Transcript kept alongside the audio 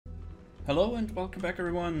Hello and welcome back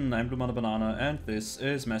everyone, I'm Banana and this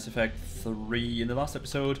is Mass Effect 3. In the last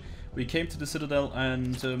episode we came to the Citadel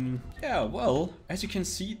and yeah, well, as you can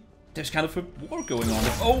see there's kind of a war going on.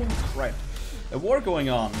 Oh crap, a war going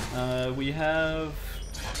on. We have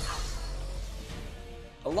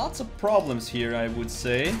lots of problems here, I would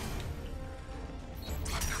say.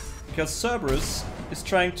 Because Cerberus is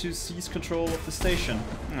trying to seize control of the station.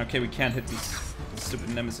 Okay, we can't hit this stupid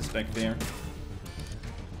nemesis back there.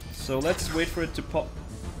 So let's wait for it to pop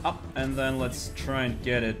up and then let's try and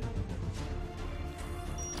get it.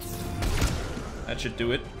 That should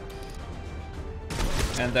do it.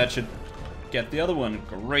 And that should get the other one.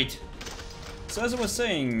 Great. So as I was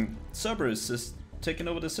saying, Cerberus is taking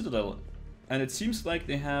over the Citadel. And it seems like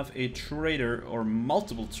they have a traitor or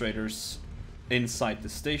multiple traitors inside the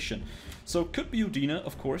station. So could be Udina,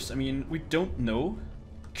 of course. I mean, we don't know.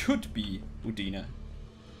 Could be Udina.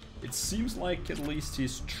 It seems like at least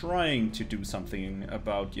he's trying to do something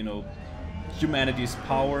about, you know, humanity's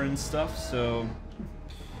power and stuff, so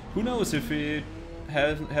who knows if he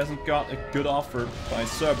hasn't got a good offer by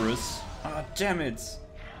Cerberus. Ah, damn it!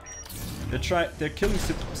 They're killing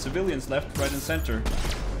civilians left, right, and center.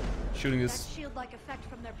 Shooting this. That shield-like effect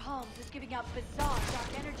from their palms is giving out bizarre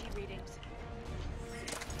dark energy readings.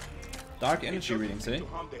 Dark energy readings, eh?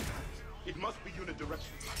 It must be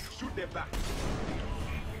unidirectional. Shoot their back.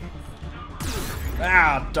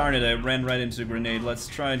 Ah, darn it, I ran right into the grenade. Let's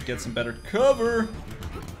try and get some better cover.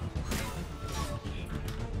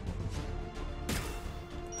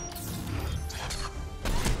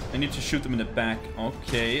 I need to shoot them in the back.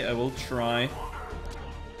 Okay, I will try.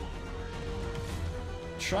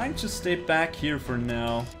 Trying to stay back here for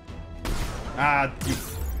now. Ah, you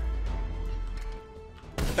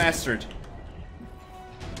bastard.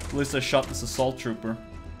 At least I shot this assault trooper.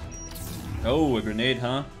 Oh, a grenade,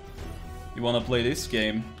 huh? You wanna play this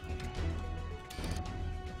game?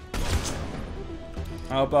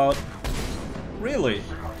 How about... Really?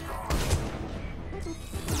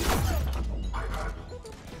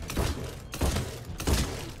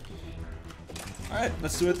 Alright,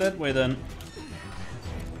 let's do it that way then.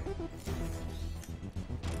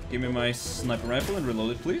 Give me my sniper rifle and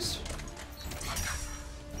reload it, please.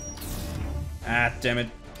 Ah, damn it.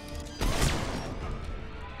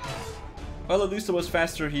 Well, at least I was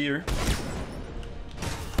faster here.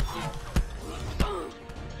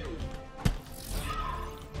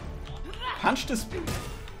 Punch this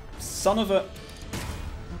son of a...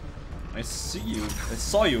 I see you. I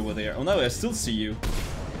saw you over there. Oh no, I still see you.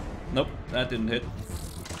 Nope, that didn't hit.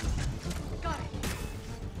 Got it.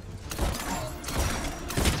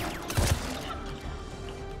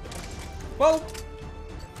 Well,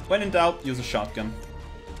 when in doubt, use a shotgun.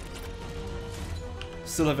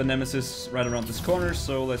 Still have a nemesis right around this corner,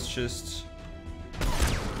 so let's just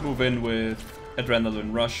move in with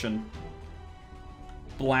Adrenaline Rush and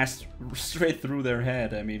blast straight through their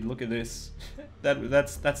head. I mean, look at this.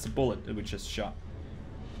 That's the bullet that we just shot.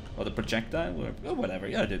 Or the projectile, or whatever.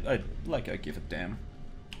 Yeah, I give a damn.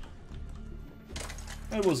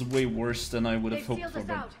 That was way worse than I would have hoped for.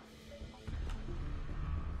 But...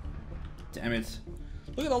 Damn it!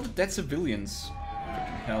 Look at all the dead civilians.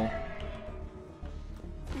 Freaking hell.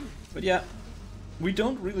 But yeah, we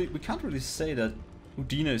can't really say that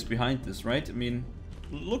Udina is behind this, right? I mean,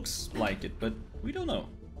 looks like it, but we don't know.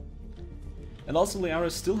 And also Liara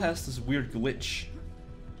still has this weird glitch.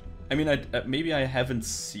 I mean, maybe I haven't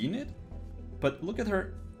seen it, but look at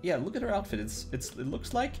her. Yeah, look at her outfit. It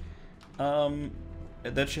looks like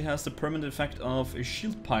that she has the permanent effect of a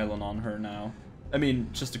shield pylon on her now. I mean,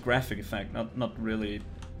 just a graphic effect, not really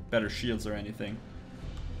better shields or anything.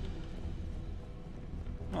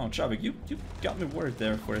 Oh, Chavik, you got me worried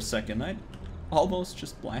there for a second. I almost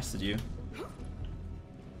just blasted you.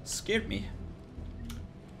 Scared me.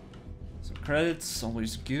 Some credits,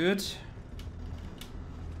 always good.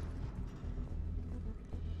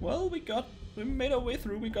 Well, we made our way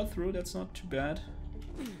through, we got through, that's not too bad.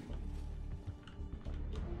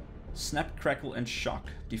 Snap, crackle, and shock.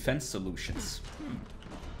 Defense solutions.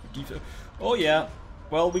 Oh yeah,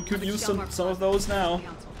 well, we could use some of those now.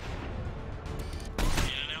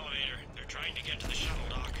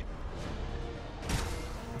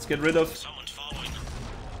 Let's get rid of... Someone's following.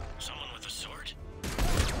 Someone with a sword.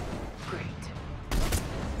 Great.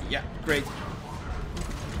 Yeah, great.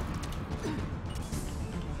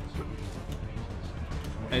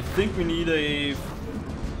 I think we need a...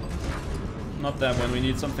 Not that one, we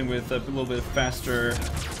need something with a little bit faster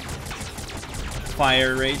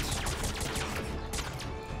fire rate.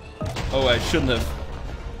 Oh, I shouldn't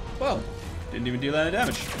have. Well, didn't even deal any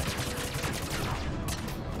damage.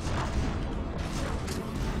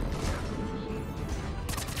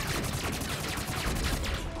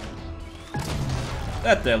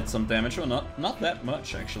 That dealt some damage, or not that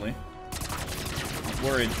much actually. Not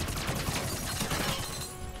worried.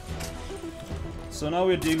 So now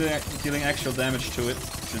we're dealing actual damage to it,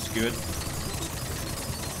 which is good.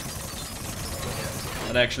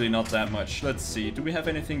 But actually not that much. Let's see, do we have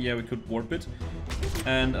anything? Yeah, we could warp it.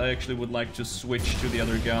 And I actually would like to switch to the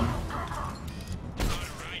other gun.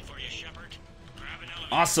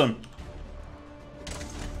 Awesome!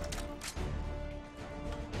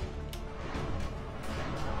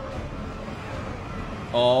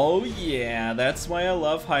 Oh yeah, that's why I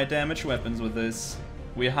love high damage weapons with this.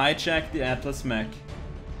 We hijacked the Atlas mech.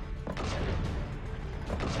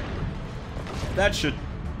 That should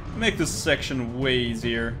make this section way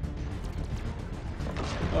easier.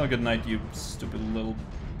 Oh, good night, you stupid little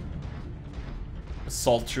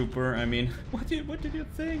assault trooper. I mean, what did you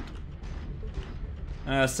think?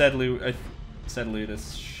 Sadly,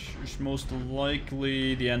 this is most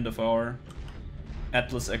likely the end of our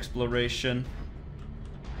Atlas exploration.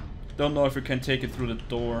 Don't know if we can take it through the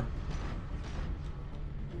door.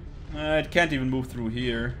 It can't even move through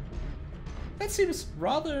here. That seems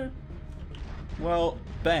rather, well,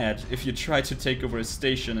 bad if you try to take over a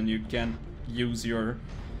station and you can't use your,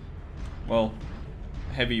 well,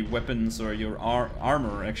 heavy weapons or your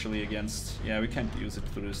armor actually against. Yeah, we can't use it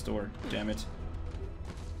through this door. Damn it.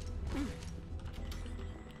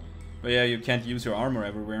 But yeah, you can't use your armor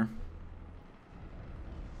everywhere.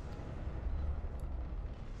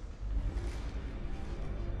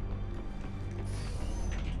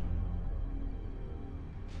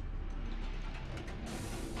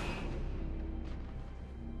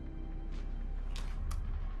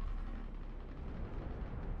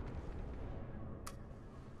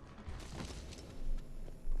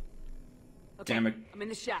 Okay, Damn it. I'm in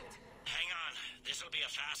the shaft. Hang on. This'll be a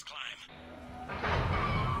fast climb.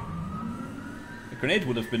 A grenade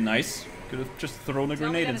would have been nice. Could have just thrown a grenade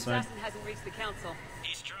Tell me that inside. assassin hasn't reached the council.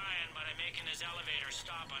 He's trying, but I'm making his elevator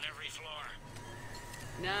stop on every floor.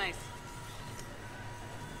 Nice.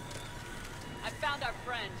 I found our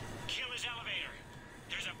friend. Kill his elevator.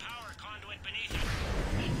 There's a power conduit beneath it.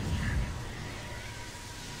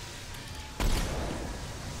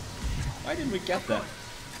 Why didn't we get that?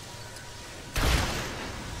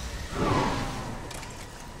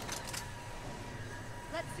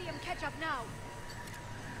 Let's see him catch up now.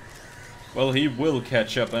 Well, he will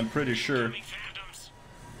catch up, I'm pretty sure. Coming phantoms.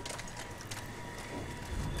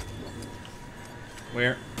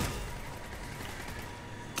 Where?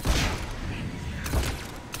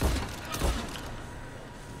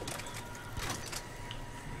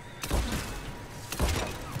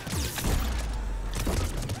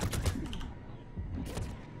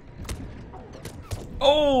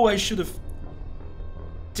 Oh, I should have.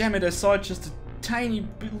 Damn it, I saw it just a tiny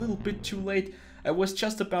little bit too late. I was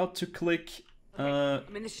just about to click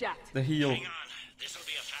I'm in the shaft. the heal. Hang on. This'll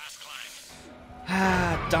be a fast climb.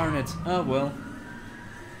 Ah, darn it. Oh well.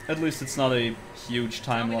 At least it's not a huge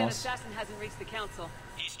Tell time me that loss. assassin hasn't reached the council.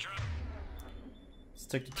 He's trying, Let's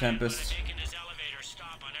take the but Tempest. I'm making his elevator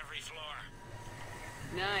stop on every floor.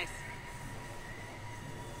 Nice.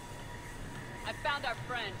 I found our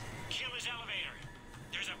friend. Kill his elevator.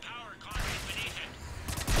 There's a power conduit beneath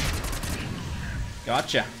it.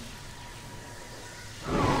 Gotcha.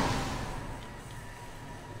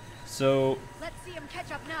 So, Let's see him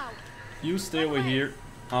catch up now. you stay over here.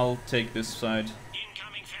 I'll take this side.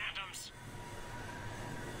 Incoming phantoms.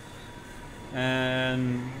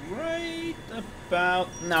 And right about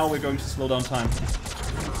now we're going to slow down time.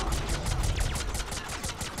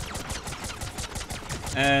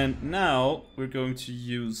 And now we're going to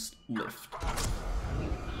use lift.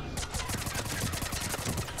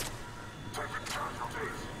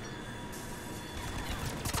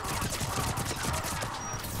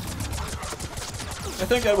 I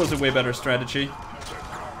think that was a way better strategy.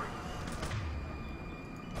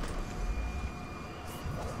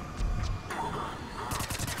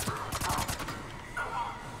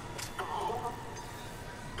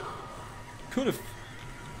 Could have.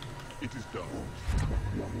 It is done.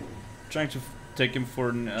 Trying to take him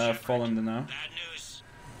for falling now. Bad news.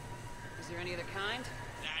 Is there any other kind?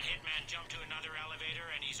 That hitman jumped to another elevator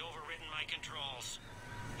and he's overridden my controls.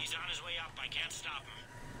 He's on his way up. I can't stop him.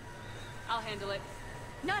 I'll handle it.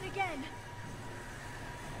 Not again.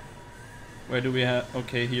 Where do we have?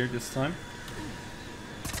 Okay, here this time.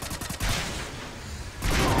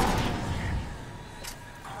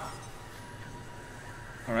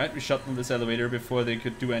 Alright, we shut down this elevator before they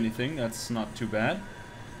could do anything. That's not too bad.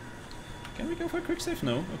 Can we go for a quick save?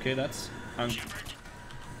 No. Okay, that's... Shepard,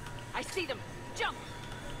 I see them. Jump!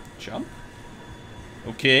 jump?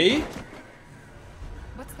 Okay.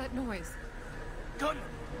 What's that noise? Gunner,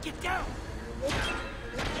 get down!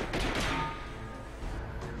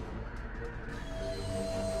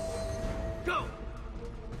 Go!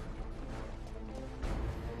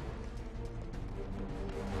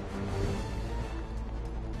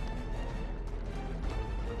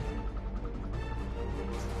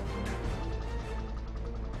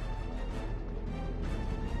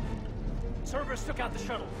 Cerberus took out the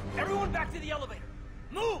shuttle. Everyone back to the elevator.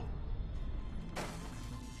 Move!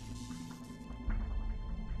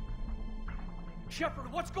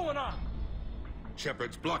 Shepard, what's going on?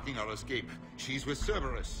 Shepard's blocking our escape. She's with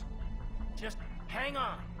Cerberus. Just hang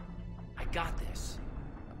on. I got this.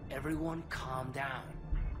 Everyone calm down.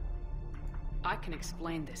 I can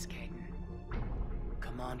explain this, Caden.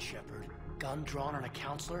 Come on, Shepard. Gun drawn on a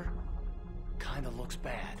counselor? Kinda looks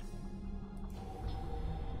bad.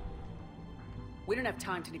 We don't have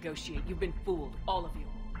time to negotiate. You've been fooled, all of you.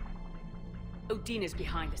 Udina's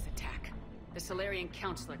behind this attack. The Solarian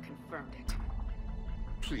counselor confirmed it.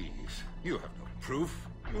 Please, you have no proof.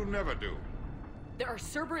 You never do. There are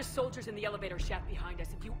Cerberus soldiers in the elevator shaft behind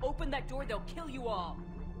us. If you open that door, they'll kill you all.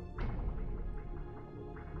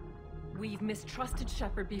 We've mistrusted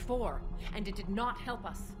Shepard before, and it did not help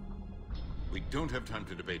us. We don't have time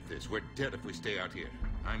to debate this. We're dead if we stay out here.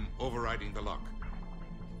 I'm overriding the lock.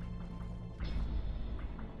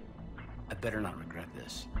 I better not regret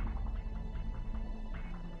this.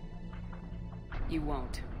 You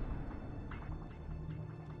won't.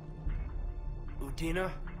 Udina,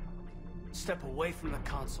 step away from the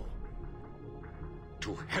console.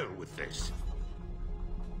 To hell with this.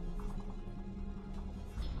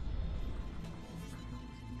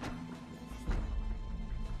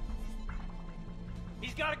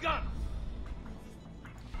 He's got a gun!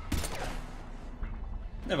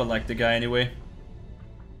 Never liked the guy anyway.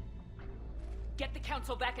 Get the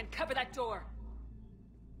council back and cover that door.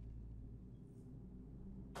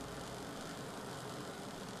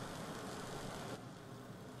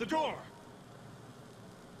 The door!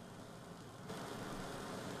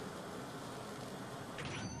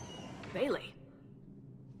 Bailey.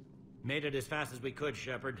 Made it as fast as we could,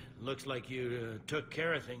 Shepard. Looks like you took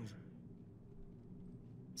care of things.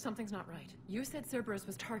 Something's not right. You said Cerberus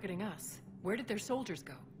was targeting us. Where did their soldiers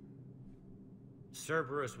go?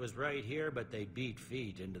 Cerberus was right here, but they beat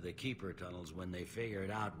feet into the Keeper tunnels when they figured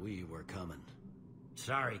out we were coming.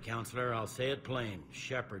 Sorry, Counselor, I'll say it plain.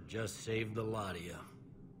 Shepard just saved the lot of you.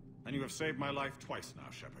 And you have saved my life twice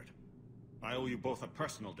now, Shepard. I owe you both a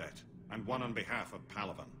personal debt, and one on behalf of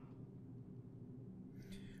Palaven.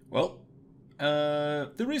 Well,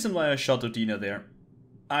 the reason why I shot Udina there,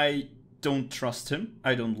 I don't trust him,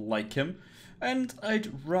 I don't like him, and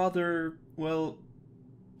I'd rather, well,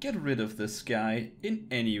 get rid of this guy in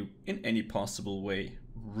any possible way,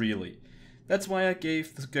 really. That's why I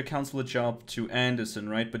gave the council a job to Anderson,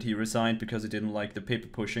 right? But he resigned because he didn't like the paper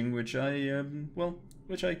pushing, which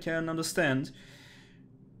which I can understand.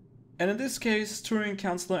 And in this case, Turing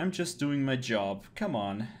Counselor, I'm just doing my job. Come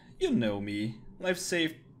on, you know me. I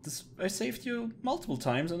saved you multiple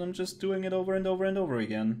times, and I'm just doing it over and over and over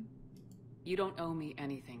again. You don't owe me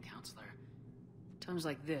anything, Counselor. Times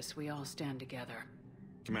like this, we all stand together.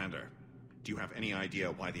 Commander, do you have any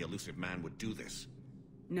idea why the elusive man would do this?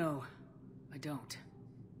 No, I don't.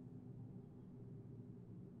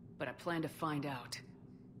 But I plan to find out.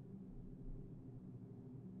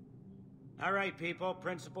 All right, people.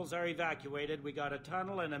 Principals are evacuated. We got a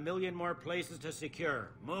tunnel and 1 million more places to secure.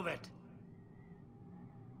 Move it.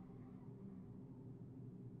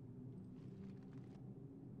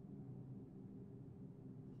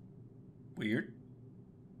 Weird.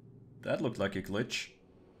 That looked like a glitch.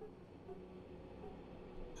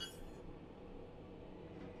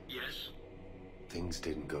 Yes? Things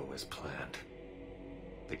didn't go as planned.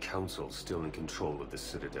 The Council's still in control of the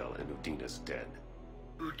Citadel and Udina's dead.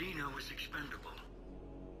 Udina was expendable.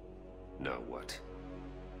 Now what?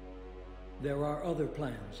 There are other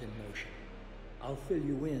plans in motion. I'll fill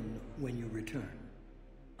you in when you return.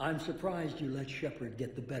 I'm surprised you let Shepard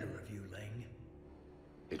get the better of you, Ling.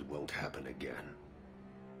 It won't happen again.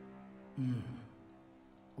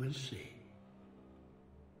 We'll see.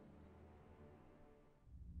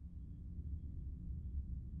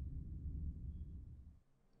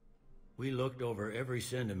 We looked over every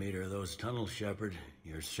centimeter of those tunnels, Shepard.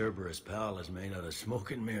 Your Cerberus pal is made out of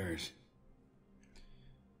smoke and mirrors.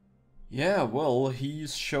 Yeah, well,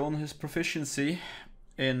 he's shown his proficiency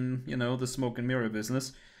in, you know, the smoke and mirror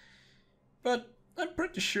business. But I'm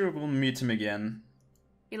pretty sure we'll meet him again.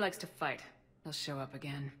 He likes to fight. He'll show up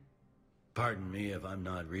again. Pardon me if I'm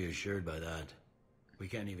not reassured by that. We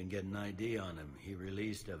can't even get an ID on him. He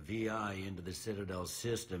released a VI into the Citadel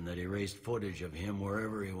system that erased footage of him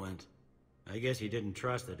wherever he went. I guess he didn't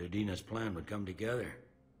trust that Udina's plan would come together.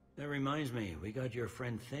 That reminds me, we got your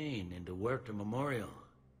friend Thane into Huerta Memorial.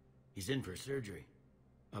 He's in for surgery.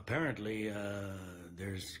 Apparently,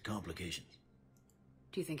 there's complications.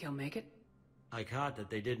 Do you think he'll make it? I caught that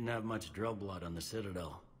they didn't have much drill blood on the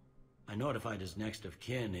Citadel. I notified his next of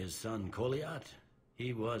kin, his son Koliat.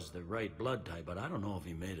 He was the right blood type, but I don't know if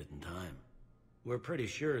he made it in time. We're pretty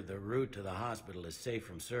sure the route to the hospital is safe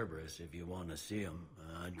from Cerberus. If you want to see him,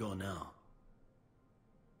 I'd go now.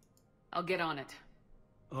 I'll get on it.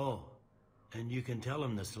 Oh, and you can tell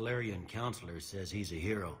him the Solarian counselor says he's a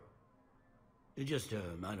hero. It just, I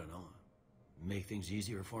don't know, make things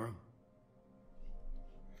easier for him.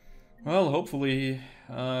 Well, hopefully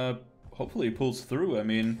he pulls through. I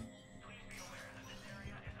mean,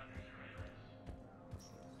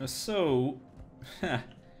 so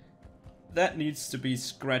that needs to be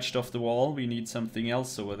scratched off the wall. We need something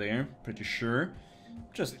else over there, pretty sure.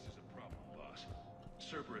 Just this is a problem, boss.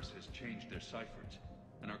 Cerberus has changed their ciphers,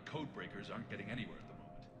 and our code breakers aren't getting anywhere at the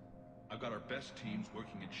moment. I've got our best teams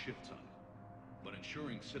working in shifts on it, but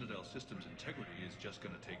ensuring Citadel systems integrity is just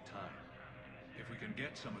going to take time. If we can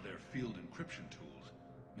get some of their field encryption tools,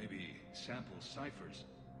 maybe sample ciphers.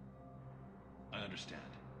 I understand.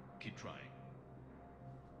 Keep trying.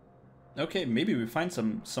 okay, maybe we find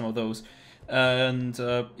some of those. And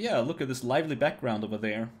yeah, look at this lively background over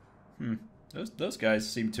there. Those guys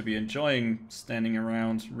seem to be enjoying standing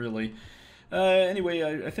around, really.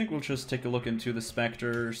 Anyway, I think we'll just take a look into the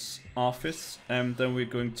Spectre's office, and then we're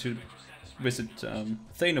going to visit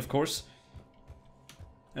Thane, of course.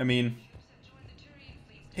 I mean,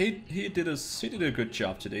 he did a good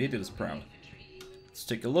job today. He did us proud. Let's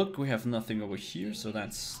take a look. We have nothing over here, so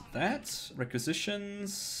that's that.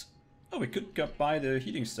 Requisitions. Oh, we could buy the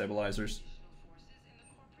heating stabilizers.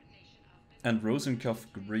 And Rosenkopf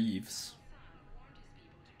Greaves.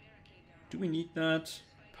 Do we need that?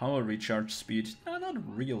 Power recharge speed? No, not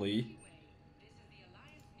really.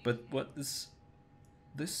 But what does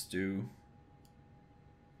this do?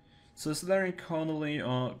 So Solarian colony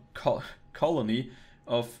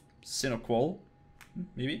of Sinoqual,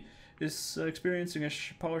 maybe, is experiencing a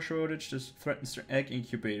power shortage that threatens their egg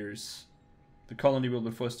incubators. The colony will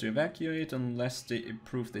be forced to evacuate unless they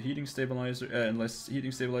improve the heating stabilizer. Unless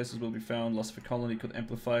heating stabilizers will be found, loss of a colony could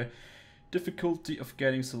amplify difficulty of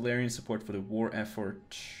getting Solarian support for the war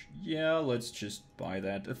effort. Yeah, let's just buy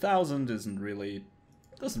that. 1,000 doesn't really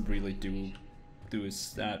do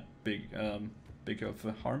us that big of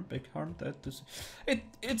a harm. Big harm. That does.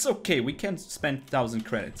 It's okay. We can spend 1,000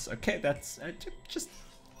 credits. Okay, that's just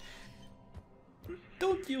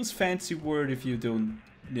don't use fancy word if you don't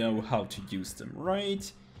know how to use them, right?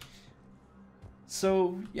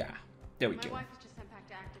 So yeah, there we go. My wife was just sent back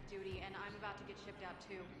to active duty, and I'm about to get shipped out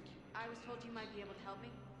too. I was told you might be able to help me.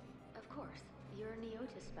 Of course. You're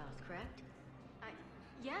Neota's spouse, correct?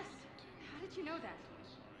 Yes. How did you know that?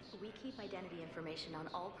 We keep identity information on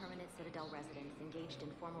all permanent Citadel residents engaged in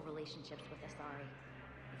formal relationships with Asari.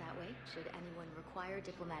 That way, should anyone require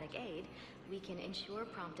diplomatic aid, we can ensure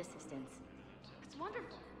prompt assistance. It's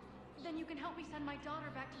wonderful. Then you can help me send my daughter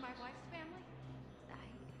back to my wife's family?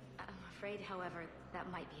 I'm afraid, however,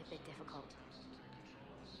 that might be a bit difficult.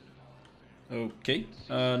 Okay,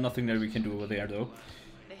 nothing that we can do over there, though.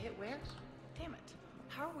 They hit where? Damn it.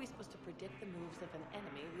 How are we supposed to predict the moves of an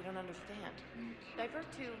enemy we don't understand?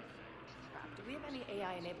 Divert to... Crap, do we have any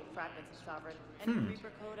AI-enabled fragments of Sovereign? Any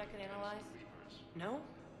Reaper code I can analyze? No?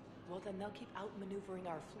 Well, then they'll keep outmaneuvering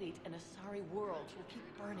our fleet, and Asari worlds will keep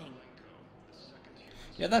burning.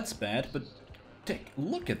 Yeah, that's bad, but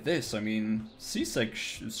look at this. I mean,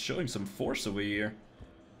 CSEC is showing some force over here.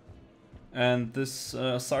 And this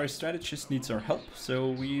Asari strategist needs our help,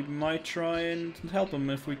 so we might try and help him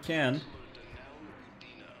if we can.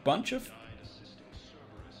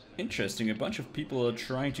 Interesting, a bunch of people are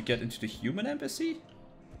trying to get into the human embassy?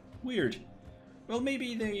 Weird. Well,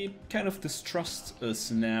 maybe they kind of distrust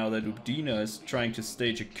us now that Udina is trying to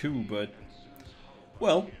stage a coup, but...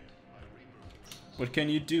 well... what can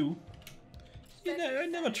you do? You know, I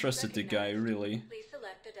never trusted the guy, really. Please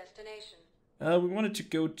select a destination. We wanted to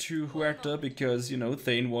go to Huerta because, you know,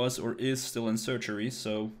 Thane was or is still in surgery,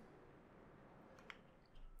 so...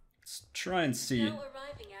 let's try and see. Now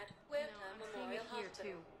arriving at Huerta Memorial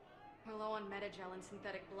Hospital. We're low on metagel and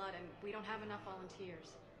synthetic blood, and we don't have enough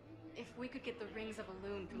volunteers. If we could get the rings of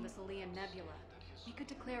Elune from the Salian Nebula, we could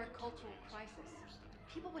declare a cultural crisis.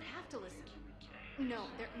 People would have to listen. No,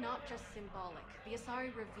 they're not just symbolic. The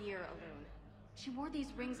Asari revere Elune. She wore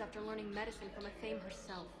these rings after learning medicine from Athame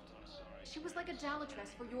herself. She was like a Jalatress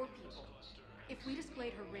for your people. If we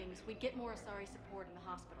displayed her rings, we'd get more Asari support in the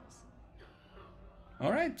hospitals.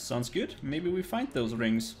 Alright, sounds good. Maybe we find those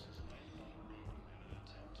rings.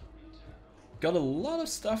 Got a lot of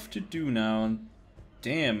stuff to do now, and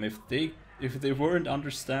damn, if they weren't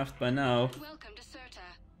understaffed by now. Welcome to Serta.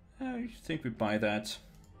 I think we buy that.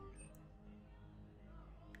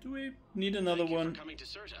 Do we need another one? Coming to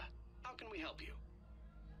Serta. How can we help you?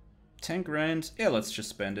 10 grand? Yeah, let's just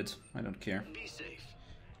spend it. I don't care. Be safe.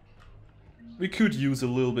 We could use a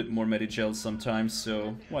little bit more Medigel sometimes,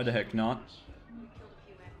 so why the heck not?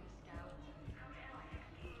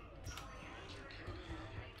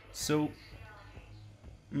 So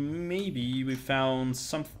maybe we found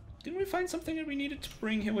some. Didn't we find something that we needed to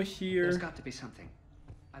bring over here? There's got to be something.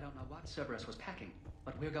 I don't know what Cerberus was packing,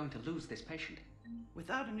 but we're going to lose this patient.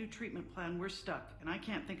 Without a new treatment plan, we're stuck, and I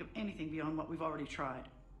can't think of anything beyond what we've already tried.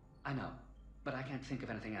 I know, but I can't think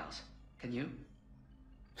of anything else. Can you?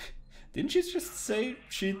 Didn't she just say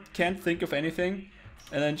she can't think of anything?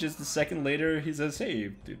 And then just a second later he says,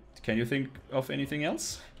 hey, can you think of anything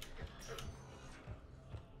else?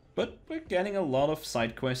 But we're getting a lot of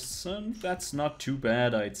side quests, and that's not too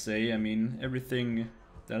bad, I'd say. I mean, everything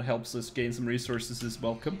that helps us gain some resources is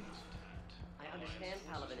welcome. I understand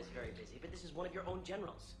Paladin is very busy, but this is one of your own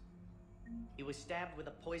generals. He was stabbed with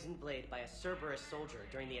a poisoned blade by a Cerberus soldier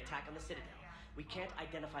during the attack on the Citadel. We can't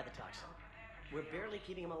identify the toxin. We're barely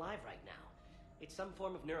keeping him alive right now. It's some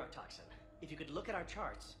form of neurotoxin. If you could look at our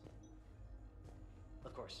charts...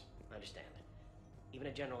 Of course, I understand. Even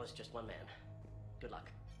a general is just one man. Good luck.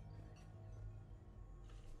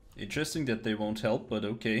 Interesting that they won't help, but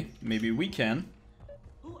okay. Maybe we can.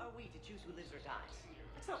 Who are we to choose who lives or dies?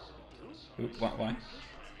 That's not what we do. Why?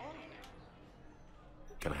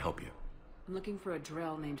 Can I help you? I'm looking for a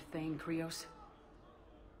Drell named Thane Krios.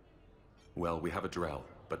 Well, we have a Drell,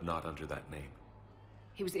 but not under that name.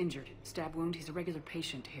 He was injured. Stab wound. He's a regular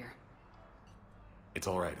patient here. It's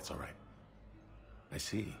all right, it's all right. I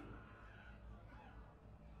see.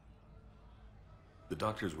 The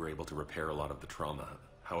doctors were able to repair a lot of the trauma.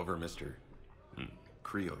 However, Mr.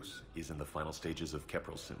 Krios is in the final stages of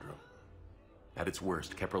Keprel syndrome. At its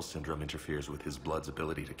worst, Keprel syndrome interferes with his blood's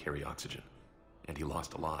ability to carry oxygen, and he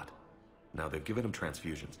lost a lot. Now, they've given him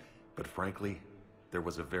transfusions, but frankly, there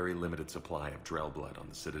was a very limited supply of Drell blood on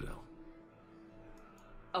the Citadel.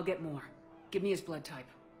 I'll get more. Give me his blood type.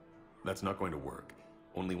 That's not going to work.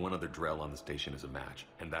 Only one other Drell on the station is a match,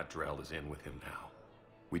 and that Drell is in with him now.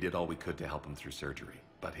 We did all we could to help him through surgery,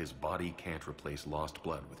 but his body can't replace lost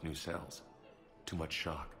blood with new cells. Too much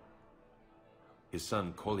shock. His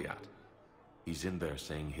son, Koliat, he's in there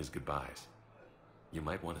saying his goodbyes. You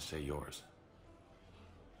might want to say yours.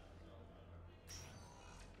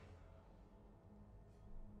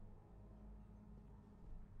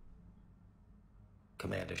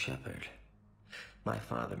 Commander Shepard, my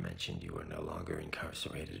father mentioned you were no longer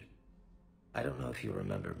incarcerated. I don't know if you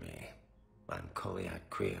remember me. I'm Koliat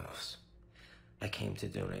Krios. I came to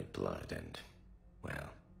donate blood and, well,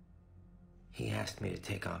 he asked me to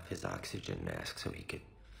take off his oxygen mask so he could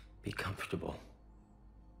be comfortable.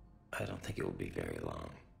 I don't think it will be very long.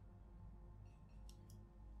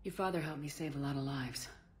 Your father helped me save a lot of lives.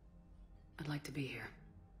 I'd like to be here.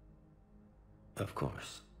 Of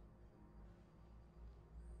course.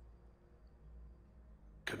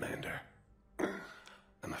 Commander,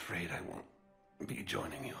 I'm afraid I won't be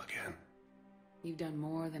joining you again. You've done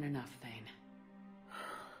more than enough, Thane.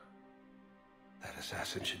 That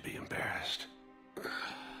assassin should be embarrassed.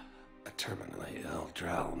 A terminally ill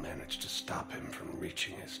Drell managed to stop him from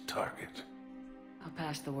reaching his target. I'll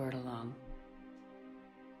pass the word along.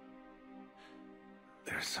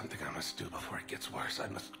 There's something I must do before it gets worse. I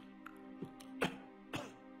must...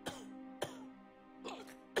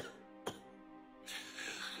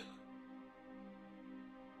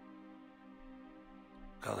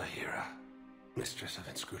 Kalahira, mistress of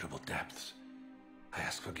inscrutable depths, I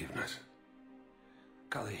ask forgiveness.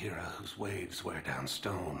 Kalahira, whose waves wear down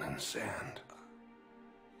stone and sand.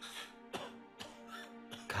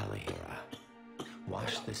 Kalahira,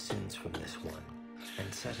 wash the sins from this one,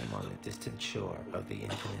 and set him on the distant shore of the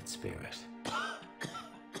infinite spirit.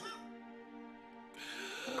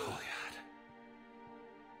 Koliat,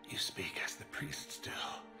 you speak as the priests do.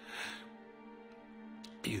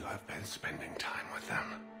 You have been spending time with them.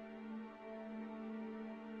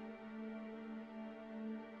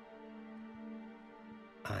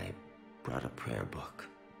 I brought a prayer book.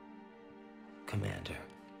 Commander,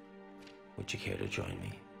 would you care to join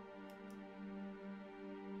me?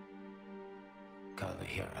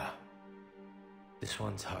 Kalahira, this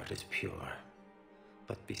one's heart is pure,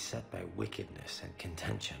 but beset by wickedness and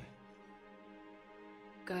contention.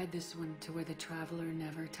 Guide this one to where the traveler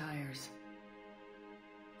never tires.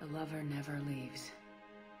 The lover never leaves.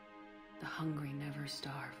 The hungry never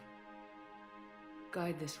starve.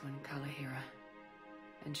 Guide this one, Kalahira,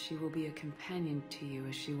 and she will be a companion to you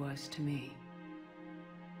as she was to me.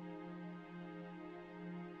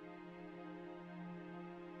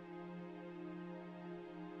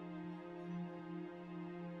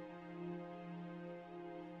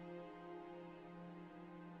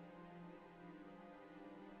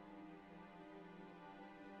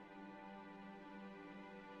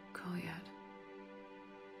 Kolyat.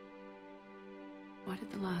 Why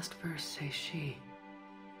did the last verse say she?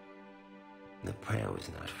 The prayer was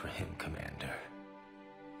not for him, Commander.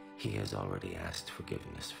 He has already asked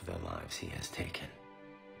forgiveness for the lives he has taken.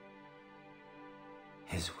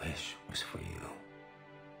 His wish was for you.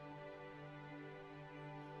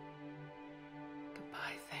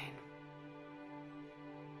 Goodbye, Thane.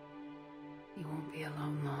 You won't be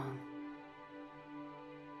alone long.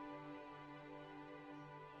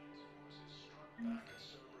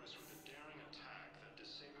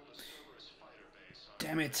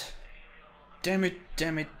 Damn it. Damn it,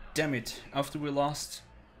 damn it, damn it. After we lost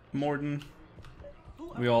Morden,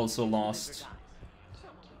 we also lost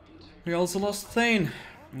Thane.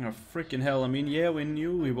 Oh, freaking hell. I mean, yeah, we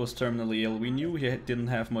knew he was terminally ill. We knew he didn't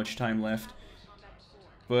have much time left.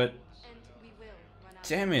 But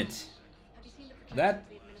damn it. That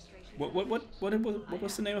what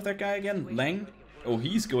was the name of that guy again? Lang? Oh,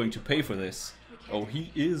 he's going to pay for this. Oh,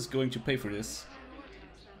 he is going to pay for this.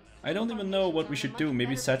 I don't even know what we should do.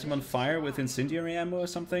 Maybe set him on fire with incendiary ammo or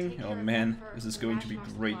something? Oh man, this is going to be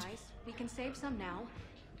great. We can save some now,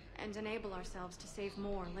 and enable ourselves to save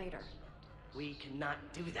more later. We cannot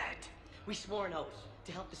do that. We swore an oath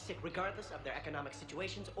to help the sick regardless of their economic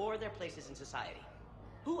situations or their places in society.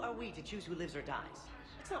 Who are we to choose who lives or dies?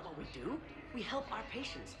 That's not what we do. We help our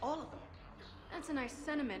patients, all of them. That's a nice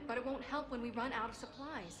sentiment, but it won't help when we run out of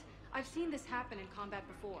supplies. I've seen this happen in combat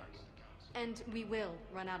before. And we will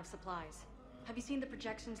run out of supplies. Have you seen the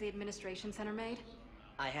projections the administration center made?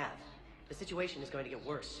 I have. The situation is going to get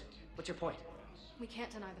worse. What's your point? We can't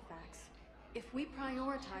deny the facts. If we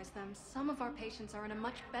prioritize them, some of our patients are in a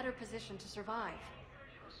much better position to survive.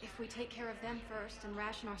 If we take care of them first and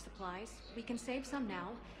ration our supplies, we can save some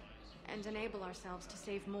now, and enable ourselves to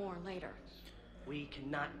save more later. We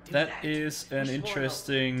cannot do that. That is an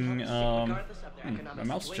interesting... my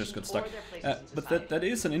mouse just got stuck. But that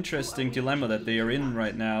is an interesting dilemma that they are in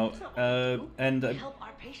right now. And I'm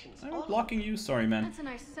blocking you, sorry man. That's a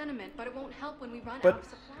nice sentiment, but it won't help when we run out of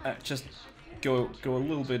supplies. Just go a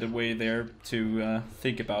little bit away there to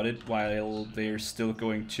think about it while they're still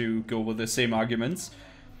going to go with the same arguments.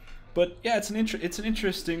 But yeah, it's an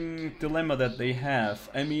interesting dilemma that they have.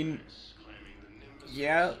 I mean,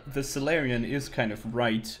 yeah, the Salarian is kind of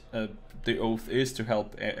right. The oath is to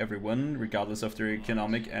help everyone, regardless of their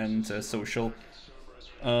economic and social,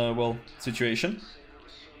 well, situation.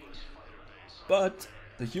 But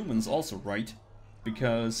the human's also right,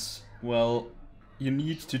 because, well, you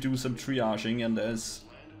need to do some triaging, and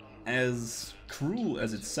as cruel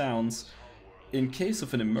as it sounds, in case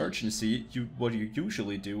of an emergency, what you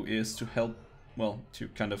usually do is to help, well, to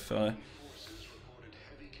kind of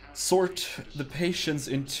sort the patients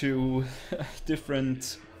into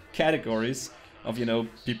different categories of, you know,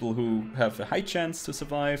 people who have a high chance to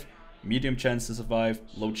survive, medium chance to survive,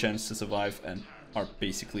 low chance to survive, and are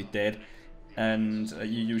basically dead. And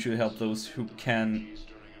you usually help those who can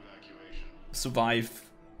survive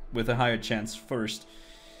with a higher chance first.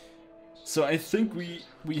 So I think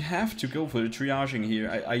we have to go for the triaging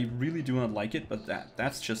here. I really do not like it, but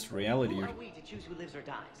that's just reality. Who are we to choose who lives or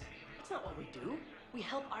dies? That's not what we do. We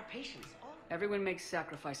help our patients. Everyone makes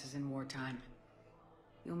sacrifices in wartime.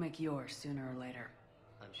 You'll make yours sooner or later.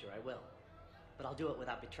 I'm sure I will. But I'll do it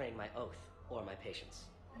without betraying my oath or my patients.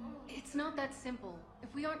 It's not that simple.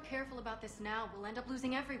 If we aren't careful about this now, we'll end up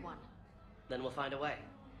losing everyone. Then we'll find a way.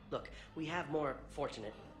 Look, we have more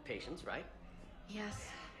fortunate patients, right? Yes.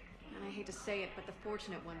 And I hate to say it, but the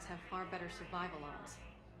fortunate ones have far better survival odds.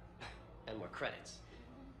 And more credits.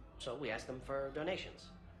 So we ask them for donations,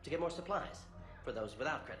 to get more supplies, for those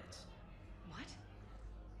without credits. What?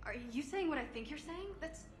 Are you saying what I think you're saying?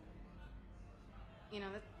 That's... You know,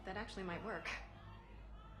 that actually might work.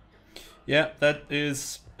 Yeah, that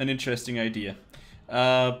is an interesting idea.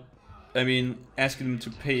 I mean, asking them to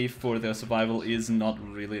pay for their survival is not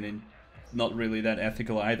really that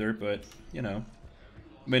ethical either, but, you know.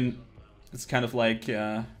 I mean, it's kind of like,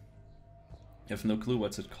 I have no clue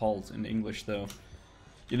what's it called in English, though.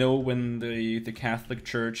 You know, when the Catholic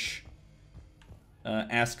Church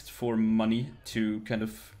asked for money to kind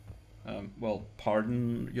of well,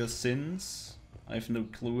 pardon your sins. I have no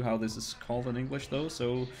clue how this is called in English though,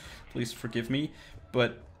 so please forgive me.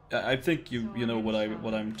 But I think you know what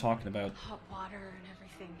I'm talking about. Hot water and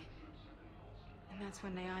everything. And that's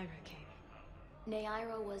when Neaira came.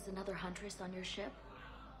 Neaira was another huntress on your ship?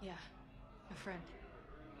 Yeah, a friend.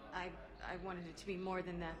 I wanted it to be more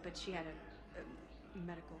than that, but she had a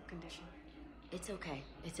medical condition. It's okay.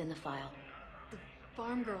 It's in the file. The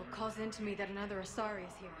farm girl calls in to me that another Asari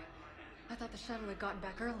is here. I thought the shuttle had gotten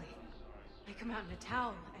back early. I come out in a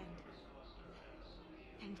towel,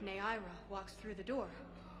 and Neaira walks through the door.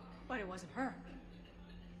 But it wasn't her.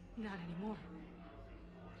 Not anymore.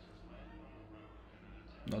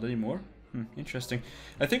 Not anymore? Interesting.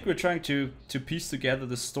 I think we're trying to piece together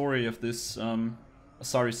the story of this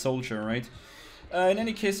Asari soldier, right? In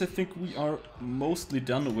any case, I think we are mostly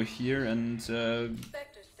done over here, and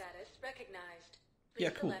Vector status recognized. Please yeah,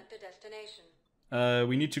 cool. select a destination.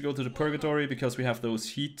 We need to go to the purgatory because we have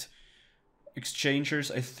those heat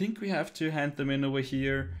exchangers. I think we have to hand them in over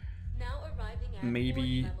here. Now arriving at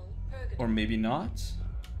maybe, or maybe not.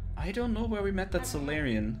 I don't know where we met that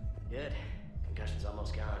Solarian. Good. Concussion's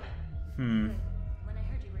almost gone. When I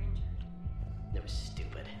heard you were injured. It was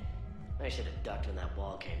stupid. I should have ducked when that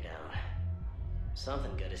wall came down.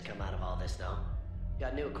 Something good has come out of all this, though.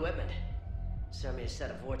 Got new equipment. Sent me a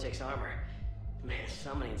set of vortex armor. Man,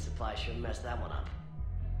 summoning supply sure messed that one up.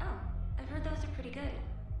 Oh, I've heard those are pretty good.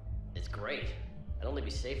 It's great. I'd only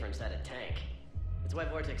be safer inside a tank. That's why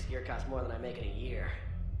vortex gear costs more than I make in a year.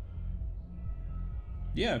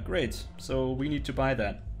 Yeah, great. So we need to buy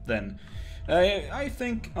that then. I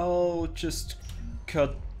think I'll just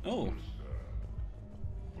cut. Oh.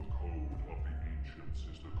 The code of the ancients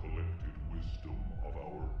is the collected wisdom of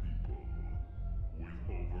our people. With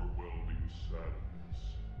overwhelming sadness,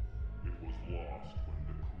 it was lost when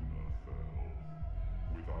the Kuna fell.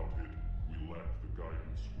 Without it, we lack the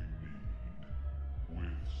guidance we need.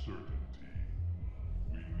 With certainty,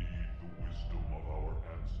 we need the wisdom of our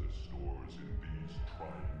ancestors in these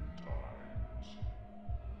trying times.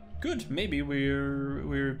 Good, maybe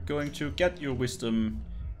we're going to get your wisdom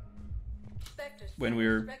when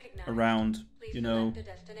we're around, you know.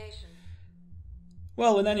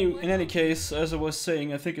 Well, in any case, as I was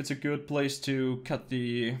saying, I think it's a good place to cut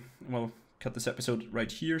this episode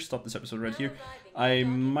right here, stop this episode right here. I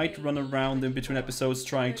might run around in between episodes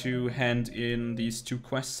trying to hand in these 2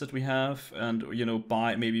 quests that we have, and you know,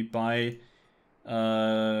 buy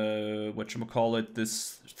whatchamacallit,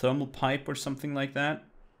 this thermal pipe or something like that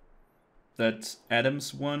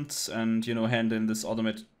Adams wants, and you know, hand in this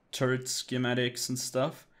automated turret schematics and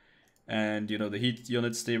stuff, and you know, the heat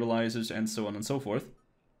unit stabilizers and so on and so forth.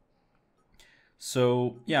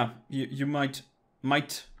 So yeah, you might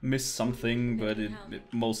miss something, but it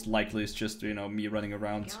most likely is just, you know, me running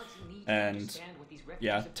around and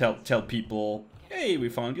yeah, tell people, hey, we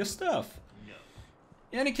found your stuff.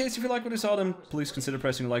 In any case, if you like what you saw, then please consider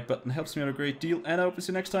pressing the like button. It helps me out a great deal, and I hope to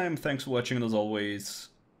see you next time. Thanks for watching, and as always,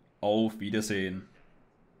 auf Wiedersehen.